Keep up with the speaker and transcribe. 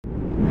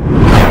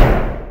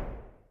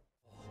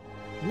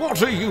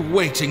What are you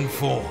waiting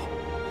for?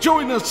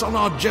 Join us on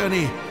our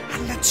journey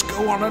and let's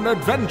go on an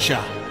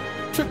adventure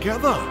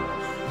together.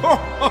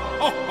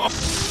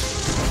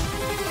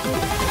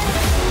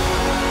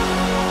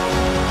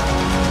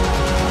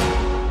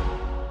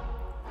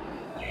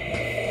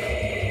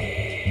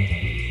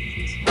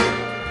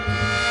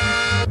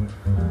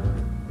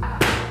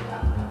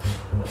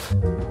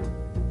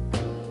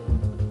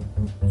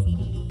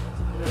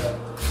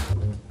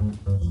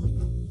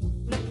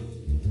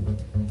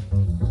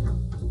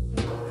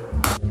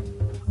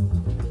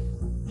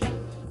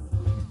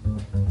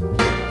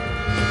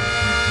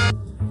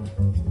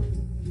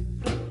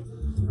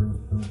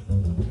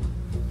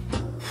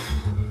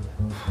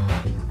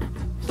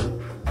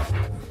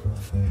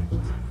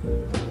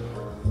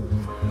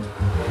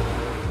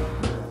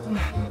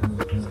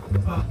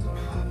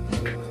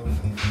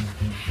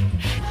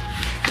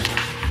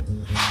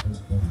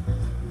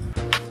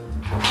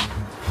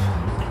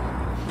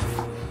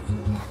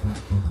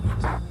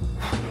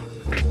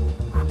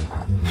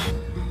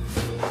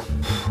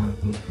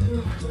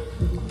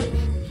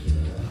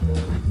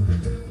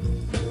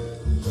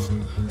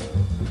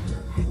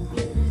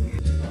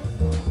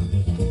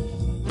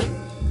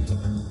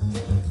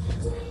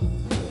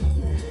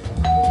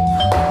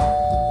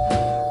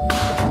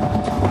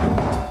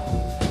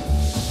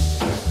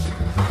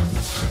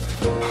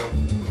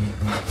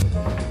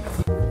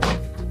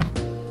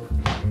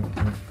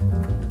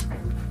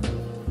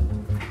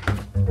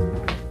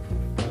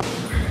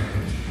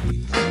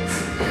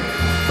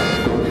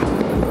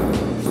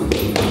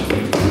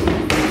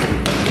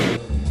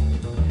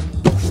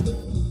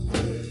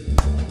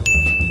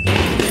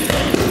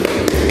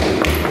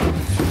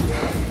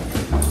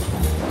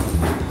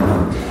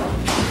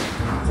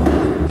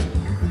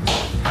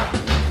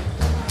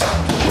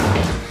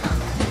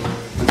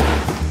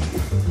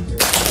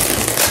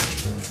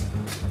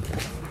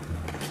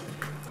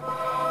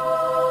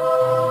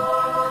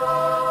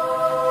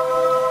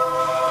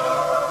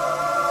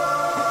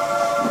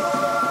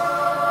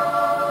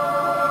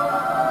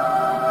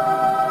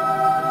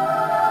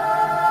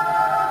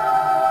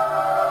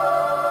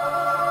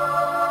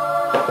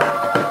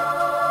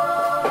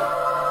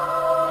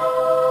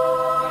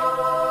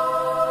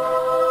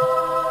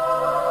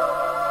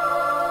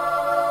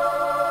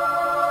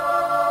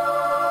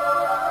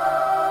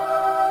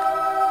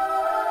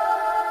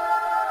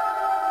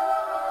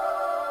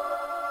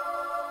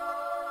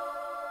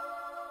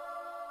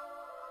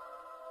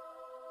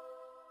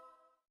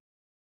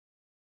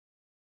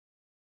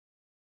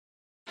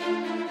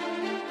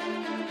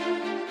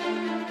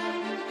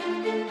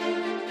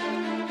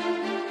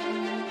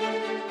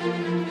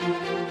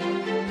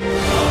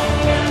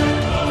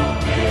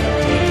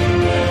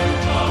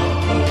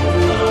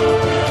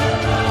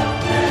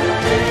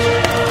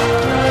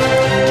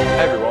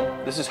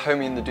 This is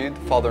Homie and the Dude, the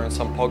father and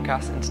son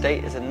podcast, and today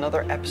is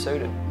another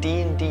episode of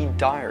D&D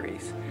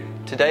Diaries.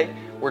 Today,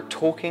 we're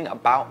talking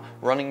about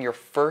running your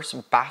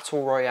first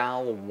Battle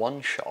Royale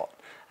one-shot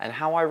and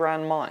how I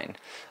ran mine.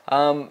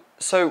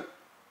 So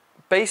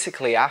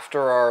basically, after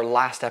our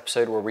last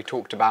episode where we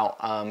talked about,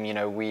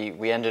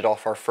 we ended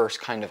off our first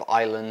kind of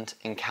island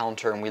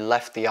encounter and we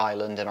left the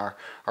island and our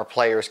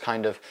players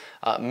kind of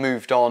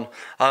moved on.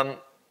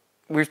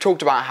 We've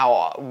talked about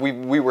how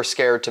we were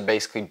scared to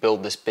basically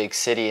build this big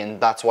city,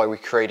 and that's why we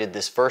created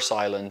this first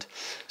island.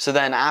 So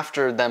then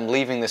after them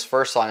leaving this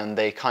first island,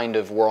 they kind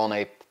of were on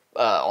a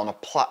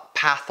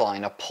path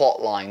line, a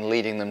plot line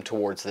leading them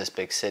towards this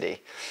big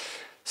city.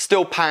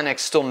 Still panicked,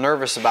 still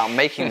nervous about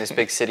making this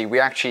big city, we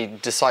actually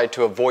decided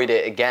to avoid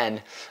it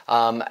again,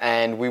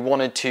 and we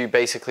wanted to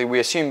we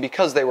assumed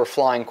because they were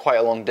flying quite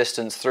a long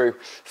distance through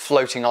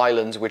floating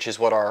islands, which is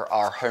what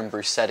our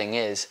homebrew setting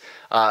is,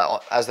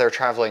 as they're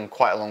traveling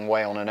quite a long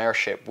way on an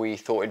airship, we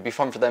thought it'd be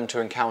fun for them to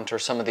encounter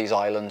some of these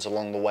islands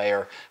along the way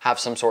or have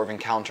some sort of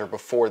encounter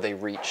before they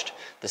reached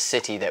the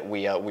city that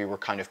we were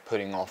kind of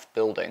putting off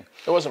building.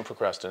 It wasn't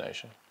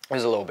procrastination. It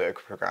was a little bit of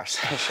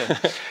procrastination.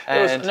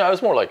 It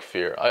was more like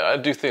fear. I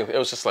do think it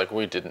was just like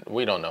we don't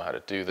know how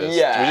to do this.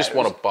 Yeah, we just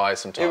want to buy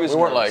some time. We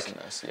weren't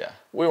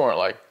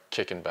like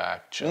kicking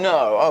back.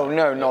 No,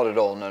 not at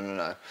all.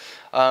 No.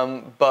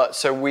 But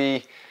so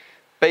we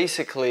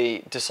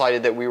basically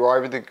decided that we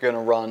were either going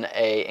to run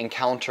a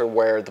encounter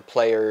where the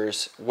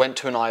players went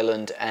to an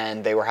island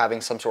and they were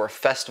having some sort of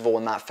festival,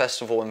 and that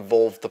festival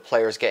involved the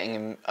players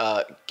getting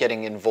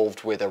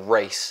involved with a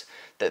race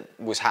that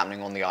was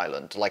happening on the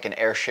island, like an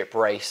airship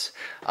race,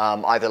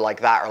 either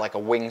like that or like a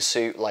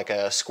wingsuit, like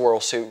a squirrel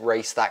suit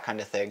race, that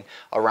kind of thing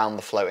around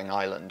the floating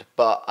island.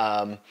 But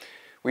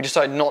we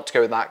decided not to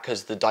go with that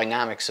because the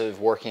dynamics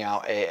of working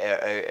out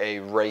a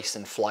race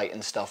and flight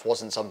and stuff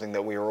wasn't something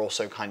that we were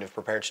also kind of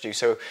prepared to do.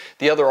 So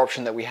the other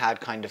option that we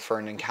had kind of for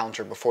an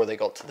encounter before they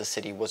got to the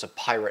city was a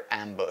pirate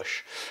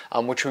ambush,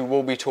 which we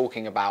will be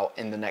talking about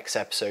in the next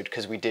episode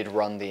because we did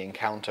run the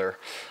encounter.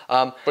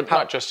 But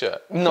not just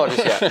yet. Not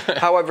just yet.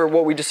 However,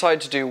 what we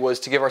decided to do was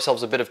to give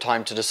ourselves a bit of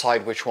time to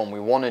decide which one we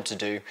wanted to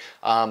do.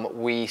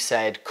 We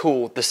said,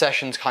 cool, the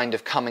session's kind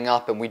of coming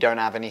up and we don't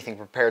have anything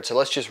prepared, so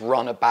let's just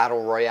run a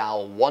Battle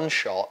Royale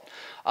one-shot.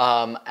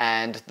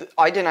 And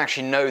I didn't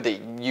actually know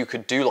that you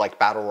could do like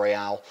Battle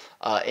Royale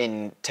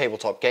in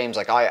tabletop games.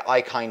 Like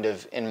I kind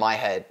of, in my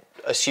head,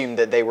 assumed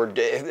that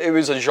it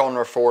was a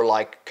genre for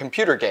like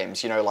computer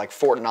games, you know, like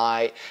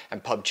Fortnite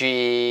and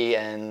PUBG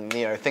and,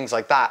 you know, things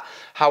like that.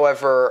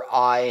 However,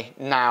 I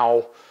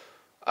now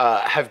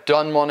have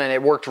done one and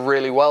it worked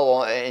really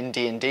well in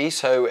D&D,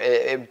 so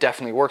it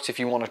definitely works. If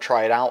you want to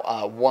try it out,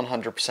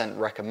 100%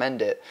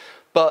 recommend it.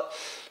 But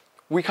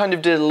we kind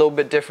of did it a little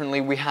bit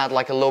differently. We had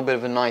like a little bit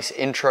of a nice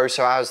intro,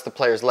 so as the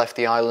players left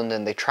the island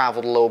and they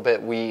traveled a little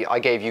bit, I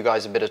gave you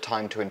guys a bit of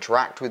time to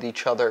interact with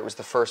each other. It was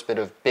the first bit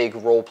of big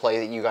role play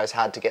that you guys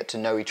had to get to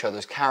know each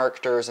other's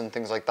characters and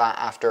things like that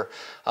after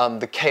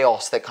the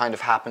chaos that kind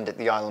of happened at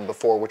the island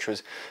before, which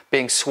was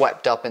being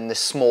swept up in this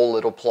small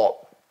little plot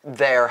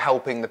there,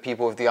 helping the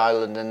people of the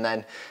island, and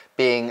then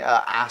being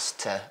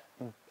asked to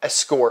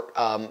escort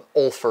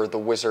Ulfr the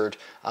wizard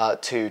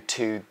to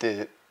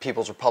the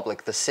People's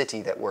Republic, the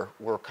city that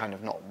we're kind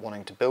of not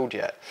wanting to build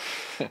yet.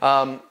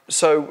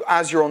 So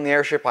as you're on the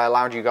airship, I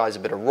allowed you guys a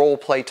bit of role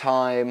play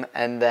time,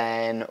 and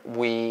then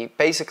we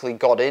basically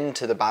got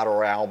into the Battle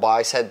Royale, but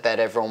I said that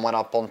everyone went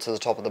up onto the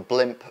top of the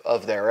blimp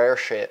of their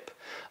airship,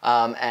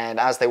 and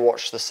as they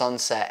watched the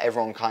sunset,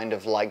 everyone kind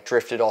of like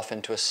drifted off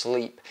into a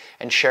sleep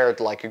and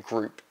shared like a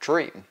group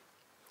dream.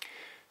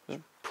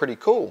 Pretty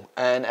cool,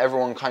 and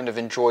everyone kind of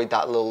enjoyed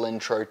that little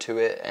intro to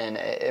it, and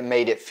it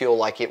made it feel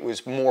like it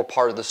was more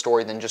part of the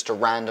story than just a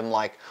random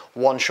like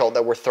one shot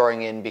that we're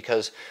throwing in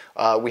because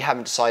we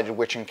haven't decided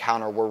which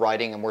encounter we're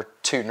writing and we're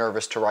too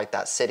nervous to write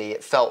that city.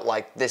 It felt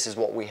like this is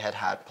what we had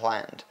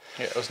planned.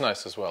 Yeah, it was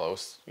nice as well. It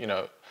was, you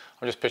know,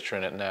 I'm just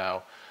picturing it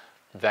now,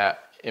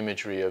 that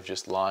imagery of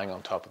just lying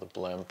on top of the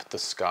blimp, the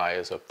sky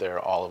is up there,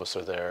 all of us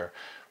are there,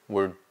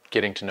 we're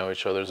getting to know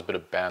each other, there's a bit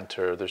of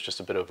banter, there's just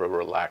a bit of a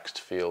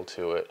relaxed feel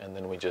to it, and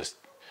then we just,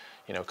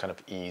 you know, kind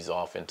of ease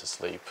off into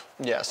sleep.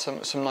 Yeah, some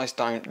nice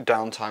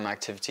downtime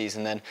activities,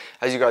 and then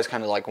as you guys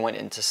kind of like went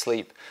into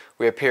sleep,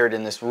 we appeared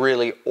in this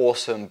really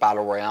awesome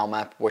Battle Royale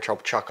map, which I'll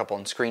chuck up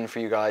on screen for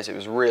you guys. It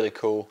was really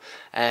cool,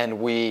 and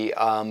we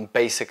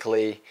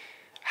basically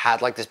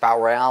had like this Battle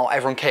Royale.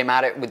 Everyone came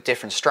at it with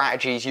different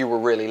strategies. You were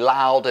really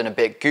loud and a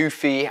bit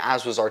goofy,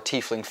 as was our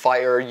tiefling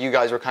fighter. You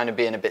guys were kind of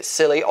being a bit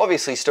silly,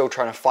 obviously still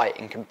trying to fight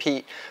and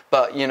compete,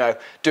 but you know,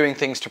 doing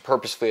things to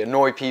purposefully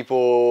annoy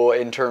people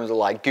in terms of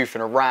like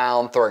goofing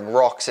around, throwing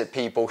rocks at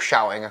people,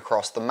 shouting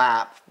across the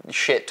map,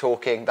 shit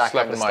talking, that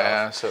kind of stuff. Slapping my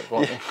ass at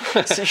one.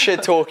 Yeah.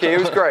 Shit talking, it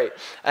was great.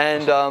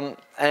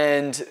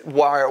 And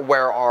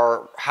where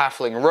our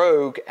halfling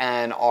rogue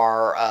and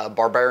our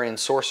barbarian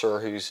sorcerer,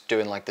 who's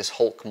doing like this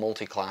Hulk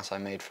multi-class I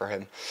made for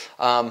him,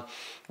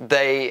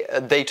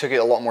 they took it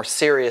a lot more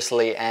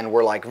seriously and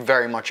were like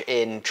very much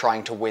in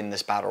trying to win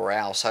this battle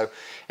royale. So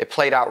it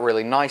played out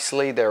really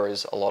nicely. There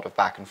was a lot of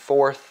back and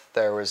forth.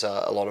 There was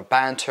a lot of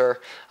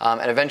banter,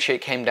 and eventually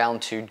it came down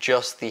to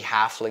just the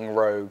halfling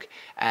rogue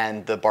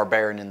and the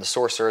barbarian and the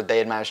sorcerer. They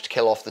had managed to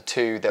kill off the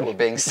two that were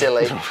being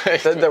silly,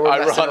 that were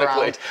messing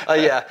around.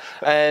 Yeah,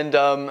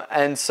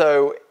 and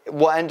so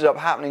what ended up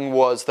happening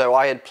was, though,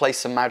 I had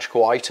placed some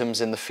magical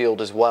items in the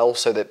field as well,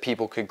 so that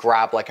people could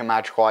grab like a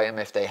magical item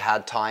if they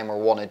had time or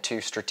wanted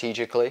to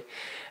strategically.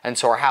 And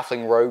so our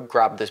halfling rogue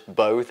grabbed this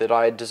bow that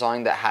I had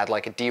designed that had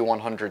like a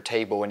D100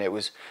 table, and it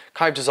was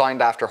kind of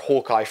designed after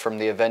Hawkeye from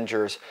the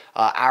Avengers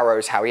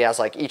arrows, how he has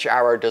like each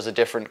arrow does a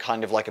different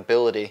kind of like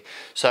ability.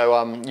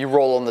 So you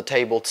roll on the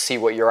table to see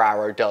what your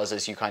arrow does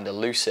as you kind of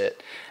loose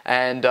it.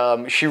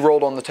 And she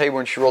rolled on the table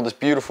and she rolled this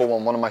beautiful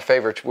one of my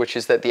favorites, which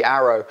is that the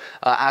arrow,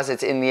 as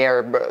it's in the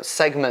air,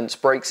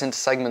 breaks into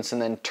segments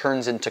and then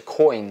turns into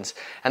coins.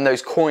 And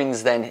those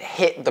coins then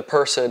hit the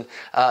person,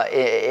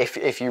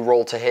 if you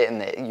roll to hit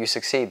and you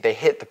succeed, they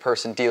hit the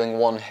person, dealing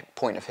 1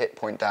 point of hit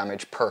point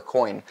damage per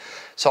coin.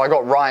 So I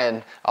got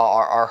Ryan,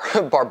 our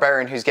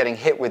barbarian who's getting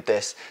hit with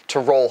this, to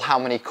roll how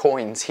many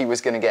coins he was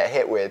going to get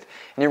hit with.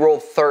 And he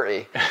rolled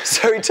 30.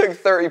 So he took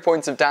 30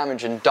 points of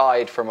damage and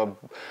died from a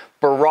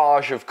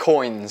barrage of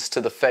coins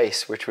to the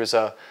face, which was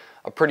a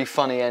pretty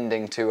funny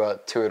ending to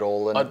it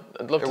all, and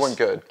it went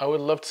good. I would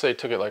love to say he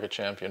took it like a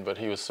champion, but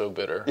he was so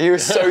bitter. He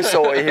was so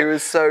salty. He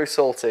was so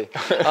salty.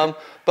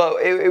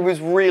 But it was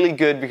really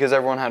good because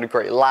everyone had a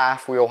great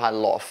laugh. We all had a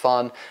lot of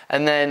fun.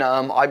 And then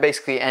I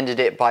basically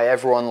ended it by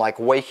everyone like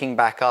waking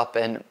back up,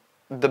 and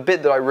the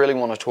bit that I really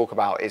want to talk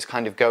about is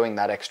kind of going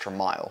that extra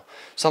mile.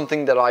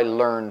 Something that I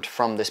learned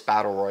from this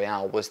battle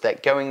royale was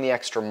that going the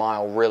extra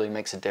mile really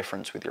makes a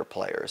difference with your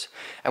players.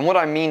 And what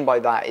I mean by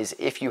that is,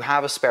 if you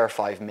have a spare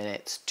 5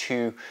 minutes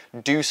to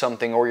do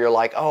something, or you're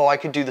like, oh, I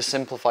could do the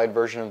simplified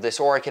version of this,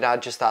 or I could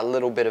add just that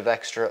little bit of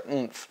extra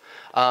oomph,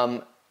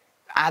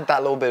 add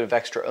that little bit of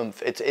extra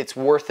oomph. It's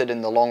worth it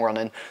in the long run.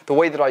 And the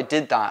way that I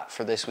did that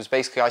for this was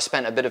basically I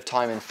spent a bit of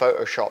time in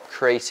Photoshop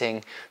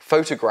creating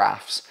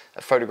photographs.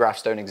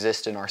 Photographs don't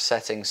exist in our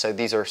setting, so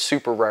these are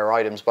super rare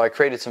items, but I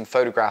created some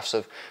photographs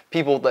of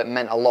people that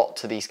meant a lot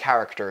to these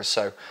characters.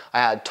 So I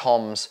had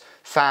Tom's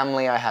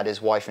family. I had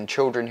his wife and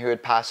children who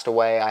had passed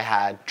away. I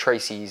had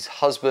Tracy's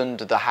husband,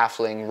 the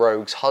halfling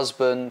rogue's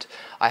husband.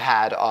 I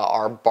had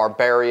our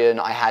barbarian.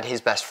 I had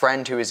his best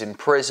friend who is in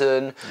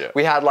prison. Yeah.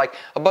 We had like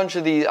a bunch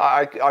of these.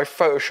 I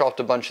photoshopped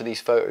a bunch of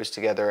these photos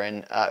together,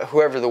 and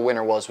whoever the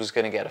winner was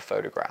going to get a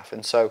photograph.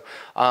 And so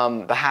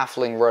the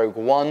halfling rogue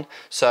won.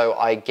 So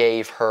I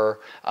gave her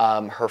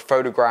her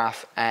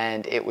photograph,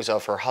 and it was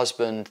of her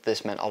husband.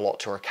 This meant a lot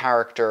to her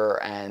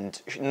character,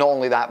 and not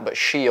only that, but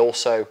she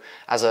also,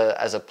 as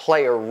a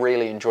player,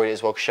 really enjoyed it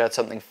as well, because she had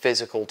something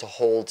physical to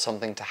hold,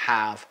 something to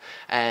have,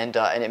 and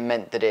it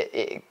meant that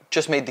it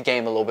just made the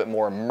game a little bit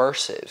more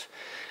immersive.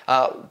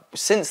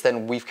 Since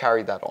then, we've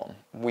carried that on.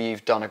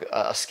 We've done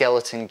a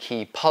skeleton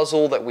key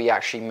puzzle that we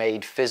actually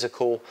made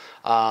physical,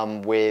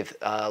 with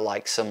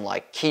like some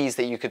like keys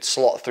that you could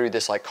slot through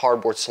this like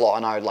cardboard slot,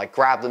 and I would like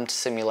grab them to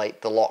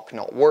simulate the lock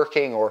not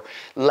working, or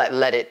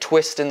let it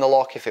twist in the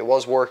lock if it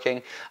was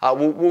working.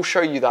 We'll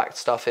show you that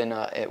stuff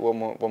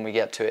when we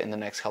get to it in the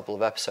next couple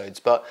of episodes.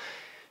 But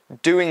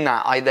doing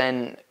that,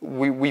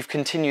 we've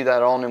continued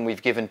that on, and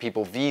we've given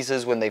people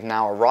visas when they've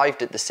now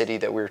arrived at the city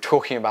that we were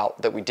talking about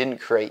that we didn't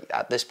create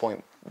at this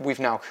point. We've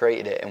now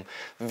created it, and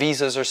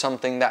visas are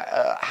something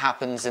that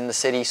happens in the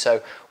city,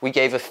 so we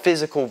gave a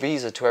physical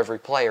visa to every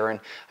player.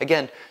 And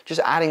again, just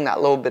adding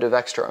that little bit of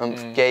extra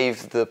oomph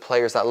gave the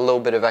players that little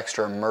bit of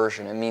extra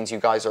immersion. It means you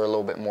guys are a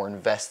little bit more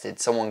invested.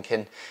 Someone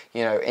can,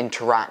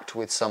 interact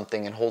with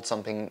something and hold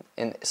something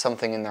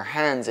in their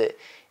hands. It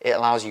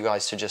allows you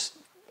guys to just,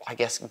 I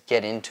guess,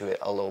 get into it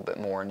a little bit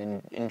more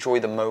and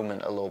enjoy the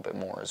moment a little bit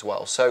more as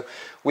well. So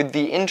with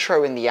the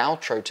intro and the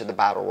outro to the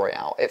Battle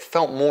Royale, it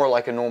felt more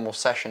like a normal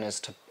session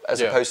as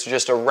opposed to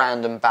just a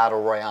random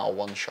Battle Royale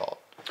one-shot.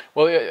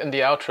 Well, yeah, and the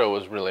outro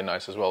was really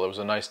nice as well. There was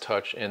a nice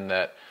touch in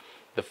that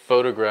the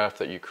photograph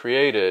that you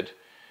created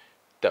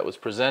that was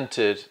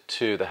presented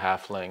to the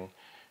halfling,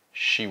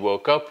 she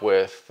woke up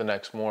with the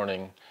next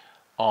morning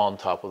on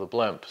top of the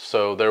blimp.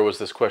 So there was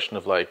this question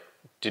of like,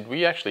 did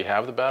we actually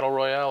have the Battle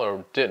Royale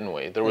or didn't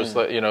we? There was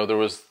there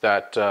was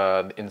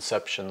that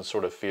Inception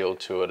sort of feel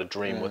to it, a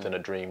dream within a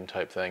dream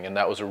type thing, and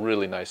that was a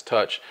really nice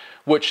touch,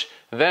 which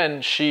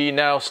then she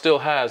now still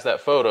has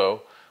that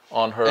photo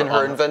on her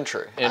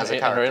inventory as a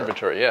character. In her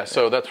inventory, yeah.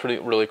 So that's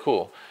really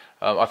cool.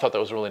 I thought that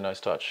was a really nice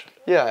touch.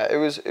 Yeah, it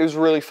was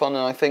really fun,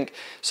 and I think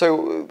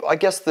so. I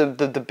guess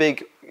the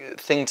big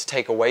thing to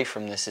take away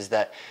from this is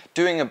that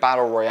doing a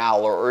battle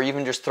royale, or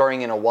even just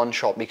throwing in a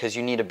one-shot because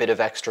you need a bit of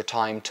extra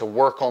time to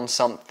work on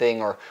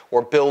something,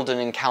 or build an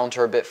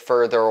encounter a bit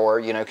further,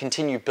 or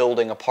continue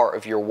building a part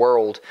of your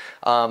world,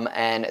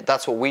 and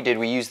that's what we did.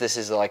 We used this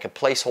as like a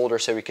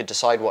placeholder so we could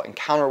decide what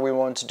encounter we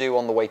wanted to do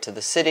on the way to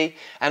the city,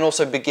 and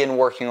also begin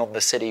working on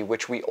the city,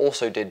 which we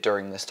also did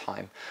during this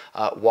time,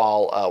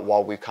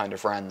 while we kind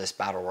of ran this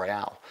battle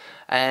royale.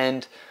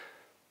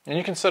 And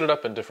you can set it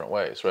up in different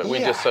ways, right? We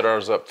just set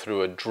ours up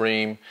through a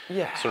dream,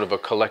 sort of a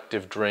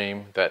collective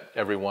dream that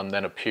everyone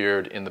then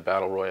appeared in the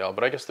Battle Royale.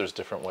 But I guess there's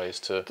different ways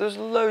to... There's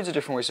loads of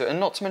different ways to... And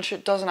not to mention,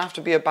 it doesn't have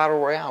to be a Battle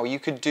Royale. You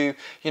could do...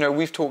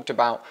 we've talked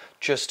about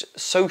just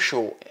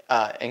social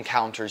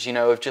encounters,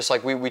 of just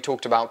like we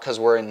talked about, because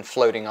we're in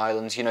floating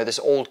islands, this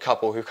old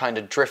couple who kind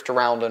of drift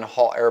around in a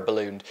hot air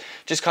balloon.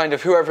 Just kind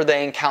of whoever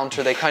they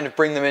encounter, they kind of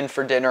bring them in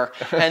for dinner.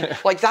 And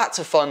like that's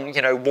a fun,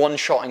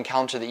 one-shot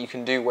encounter that you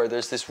can do where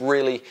there's this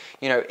really,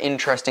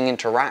 interesting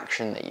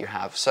interaction that you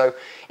have. So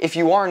if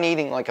you are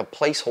needing like a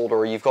placeholder,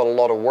 or you've got a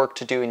lot of work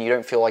to do and you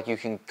don't feel like you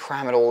can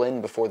cram it all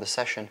in before the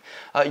session,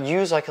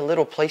 use like a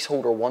little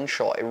placeholder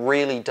one-shot. It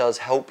really does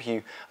help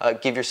you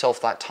give yourself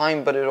that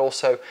time, but it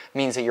also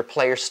means that your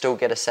players still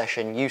get a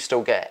session, you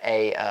still get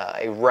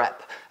a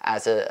rep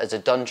as a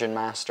dungeon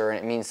master,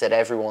 and it means that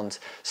everyone's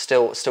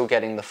still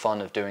getting the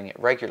fun of doing it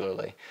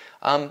regularly.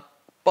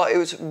 But it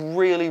was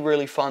really,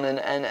 really fun,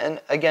 and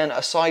again,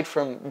 aside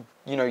from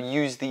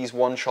use these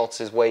one-shots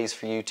as ways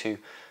for you to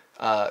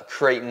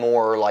create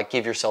more, or like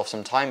give yourself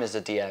some time as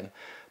a DM,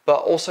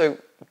 but also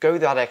go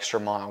that extra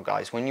mile,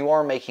 guys. When you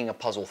are making a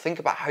puzzle, think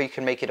about how you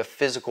can make it a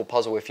physical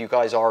puzzle if you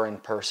guys are in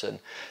person,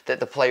 that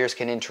the players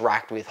can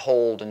interact with,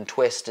 hold and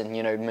twist and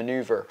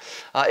maneuver.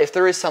 If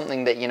there is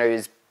something that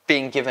is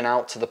being given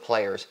out to the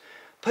players,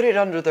 put it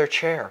under their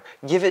chair,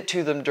 give it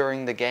to them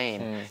during the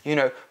game,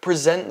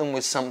 present them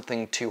with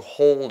something to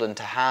hold and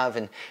to have,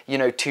 and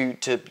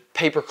to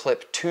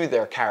paperclip to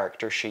their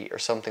character sheet or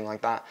something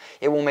like that.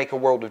 It will make a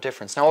world of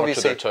difference. Now,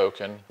 obviously, or to their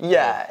token.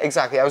 Yeah,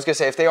 exactly. I was going to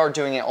say, if they are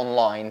doing it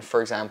online,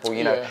 for example,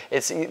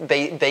 it's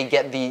they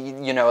get the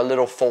a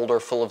little folder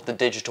full of the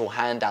digital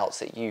handouts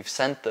that you've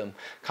sent them,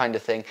 kind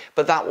of thing.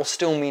 But that will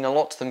still mean a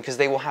lot to them because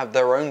they will have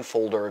their own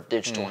folder of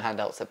digital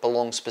handouts that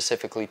belong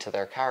specifically to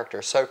their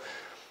character. So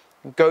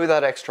go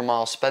that extra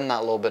mile, spend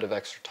that little bit of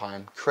extra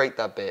time, create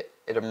that bit.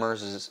 It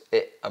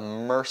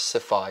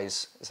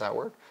immersifies, is that a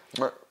word?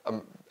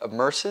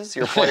 Immerses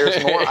your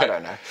players more? I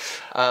don't know.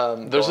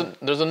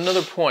 There's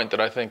another point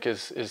that I think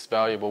is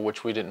valuable,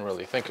 which we didn't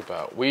really think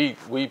about. We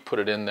put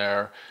it in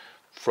there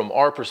from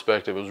our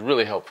perspective. It was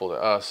really helpful to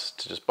us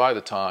to just buy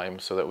the time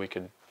so that we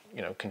could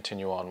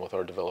continue on with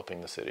our developing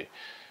the city.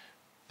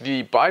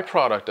 the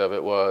byproduct of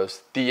it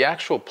was the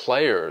actual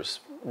players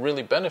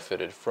really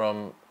benefited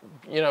from,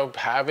 you know,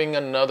 having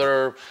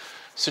another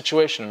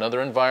situation,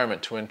 another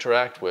environment to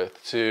interact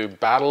with, to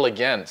battle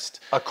against.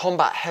 A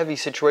combat-heavy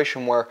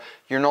situation where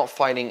you're not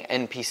fighting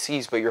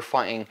NPCs, but you're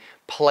fighting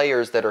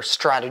players that are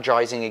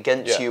strategizing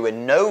against you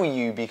and know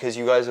you because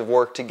you guys have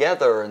worked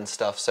together and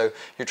stuff. So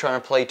you're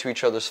trying to play to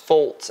each other's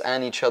faults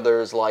and each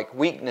other's like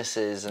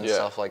weaknesses and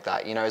stuff like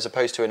that, you know, as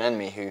opposed to an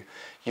enemy who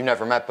you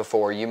never met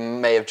before, you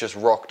may have just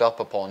rocked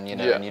up upon, you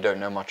know, and you don't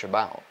know much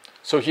about.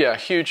 So yeah,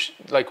 huge,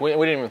 like we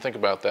didn't even think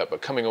about that,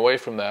 but coming away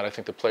from that, I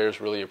think the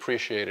players really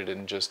appreciated it,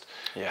 and just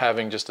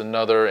having just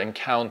another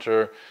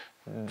encounter,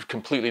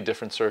 completely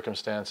different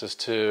circumstances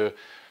to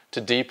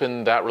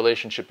deepen that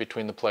relationship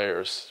between the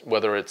players,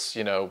 whether it's,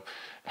 you know,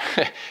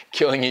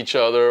 killing each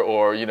other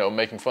or, you know,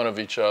 making fun of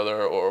each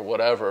other or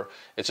whatever.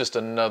 It's just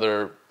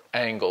another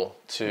angle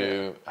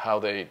to how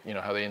they, you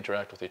know, how they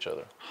interact with each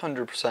other.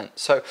 100%.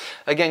 So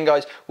again,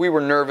 guys, we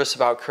were nervous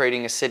about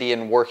creating a city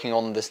and working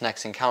on this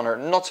next encounter.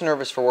 Not so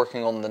nervous for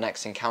working on the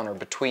next encounter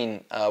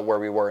between where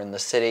we were in the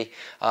city,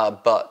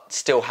 but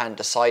still hadn't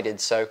decided.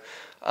 So,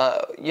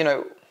 you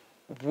know,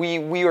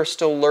 we are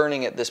still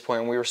learning at this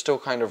point, and we were still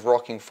kind of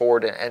rocking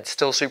forward and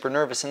still super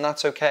nervous, and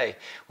that's okay.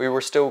 We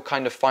were still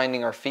kind of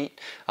finding our feet.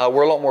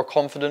 We're a lot more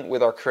confident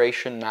with our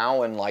creation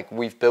now, and like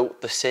we've built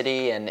the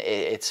city and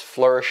it's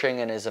flourishing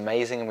and is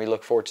amazing, and we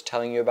look forward to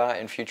telling you about it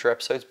in future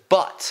episodes.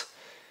 But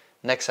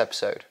next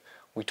episode,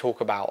 we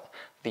talk about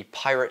the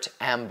pirate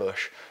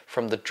ambush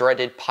from the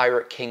dreaded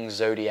Pirate King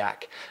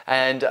Zodiac.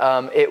 And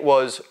it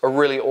was a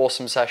really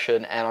awesome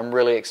session, and I'm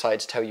really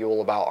excited to tell you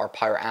all about our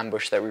pirate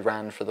ambush that we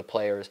ran for the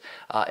players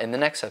in the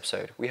next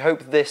episode. We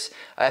hope this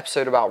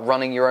episode about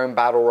running your own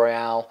battle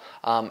royale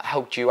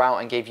helped you out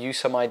and gave you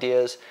some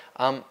ideas.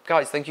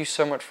 Guys, thank you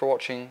so much for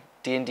watching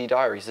D&D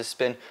Diaries. This has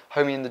been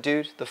Homie and the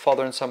Dude, the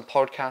Father and Son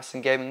podcast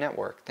and gaming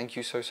network. Thank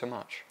you so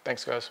much.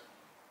 Thanks, guys.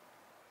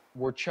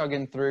 We're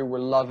chugging through. We're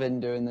loving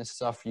doing this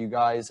stuff for you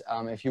guys.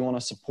 If you want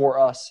to support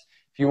us,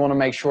 if you want to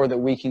make sure that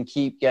we can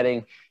keep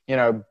getting, you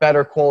know,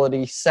 better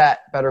quality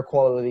set, better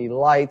quality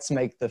lights,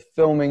 make the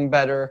filming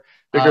better.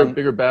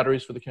 Bigger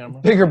batteries for the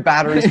camera. Bigger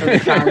batteries for the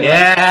camera.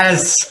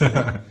 Yes!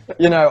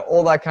 You know,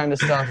 all that kind of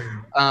stuff.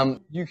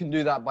 You can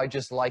do that by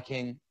just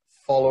liking,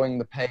 following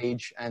the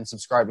page, and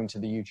subscribing to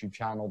the YouTube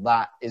channel.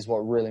 That is what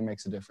really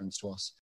makes a difference to us.